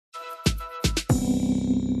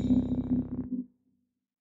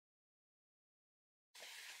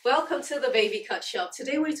Welcome to the Baby Cut Shop.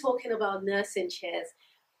 Today we're talking about nursing chairs.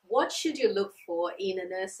 What should you look for in a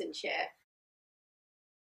nursing chair?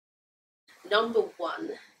 Number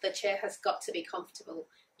one, the chair has got to be comfortable.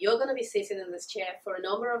 You're going to be sitting in this chair for a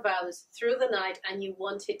number of hours through the night and you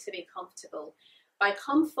want it to be comfortable. By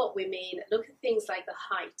comfort we mean look at things like the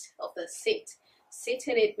height of the sit. Sit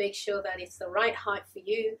in it, make sure that it's the right height for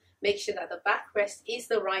you, make sure that the backrest is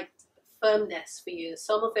the right firmness for you.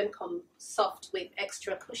 Some of them come soft with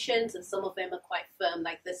extra cushions and some of them are quite firm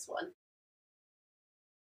like this one.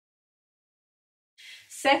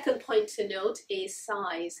 Second point to note is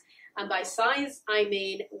size. And by size, I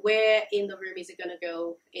mean where in the room is it going to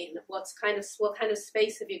go in? What kind of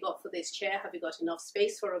space have you got for this chair? Have you got enough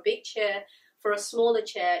space for a big chair? For a smaller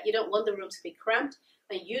chair, you don't want the room to be cramped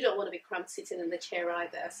and you don't want to be cramped sitting in the chair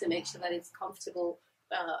either. So make sure that it's comfortable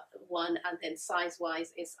one, and then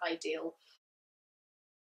size-wise is ideal.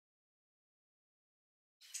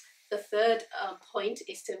 The third point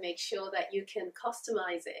is to make sure that you can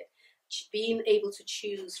customize it. Being able to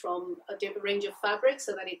choose from a different range of fabrics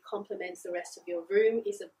so that it complements the rest of your room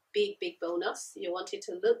is a big bonus. You want it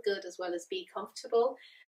to look good as well as be comfortable.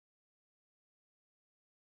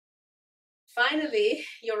 Finally,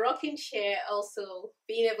 your rocking chair also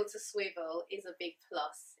being able to swivel is a big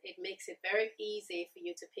plus. It makes it very easy for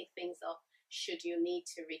you to pick things up should you need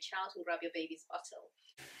to reach out and grab your baby's bottle.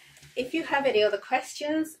 If you have any other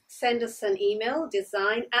questions, send us an email,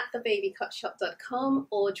 design@thebabycutshop.com,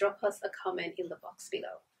 or drop us a comment in the box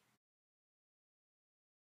below.